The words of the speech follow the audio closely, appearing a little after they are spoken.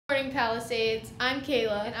Good morning, Palisades. I'm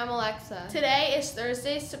Kayla. And I'm Alexa. Today is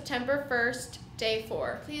Thursday, September 1st, day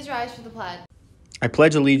 4. Please rise for the pledge. I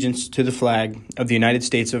pledge allegiance to the flag of the United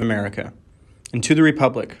States of America and to the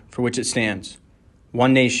republic for which it stands,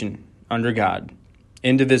 one nation, under God,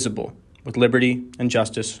 indivisible, with liberty and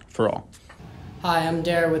justice for all. Hi, I'm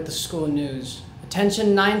Dare with the school news. Attention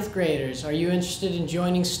 9th graders, are you interested in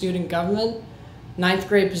joining student government? 9th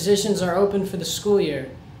grade positions are open for the school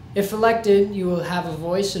year. If elected, you will have a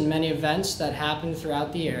voice in many events that happen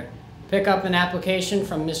throughout the year. Pick up an application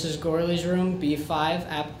from Mrs. Gorley's room, B5.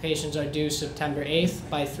 Applications are due September 8th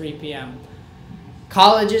by 3 p.m.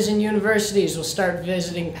 Colleges and universities will start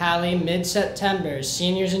visiting Pali mid-September.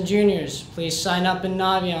 Seniors and juniors, please sign up in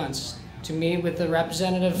Naviance to meet with a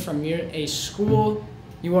representative from a school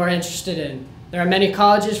you are interested in. There are many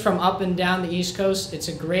colleges from up and down the East Coast. It's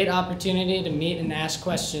a great opportunity to meet and ask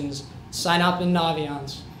questions. Sign up in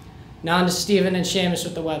Naviance. Now on to Stephen and Seamus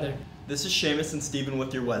with the weather. This is Seamus and Stephen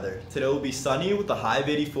with your weather. Today will be sunny with a high of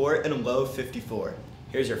 84 and a low of 54.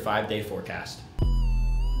 Here's your 5-day forecast.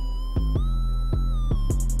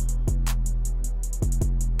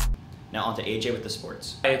 Now on to AJ with the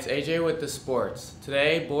sports. Hi, it's AJ with the sports.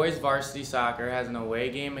 Today, boys varsity soccer has an away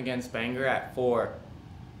game against Bangor at 4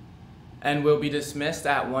 and will be dismissed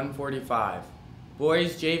at 1:45.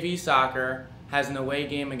 Boys JV soccer has an away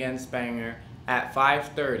game against Bangor at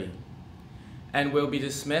 5:30 and will be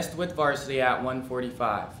dismissed with varsity at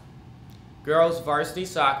 1:45. Girls varsity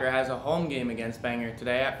soccer has a home game against Bangor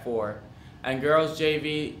today at 4, and girls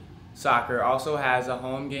JV soccer also has a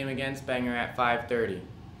home game against Bangor at 5:30.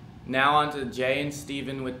 Now on to Jay and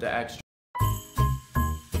Steven with the extra.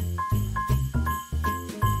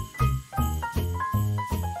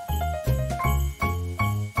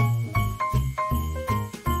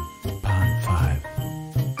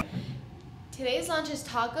 Today's lunch is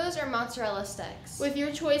tacos or mozzarella sticks. With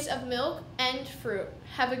your choice of milk and fruit.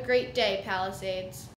 Have a great day, Palisades.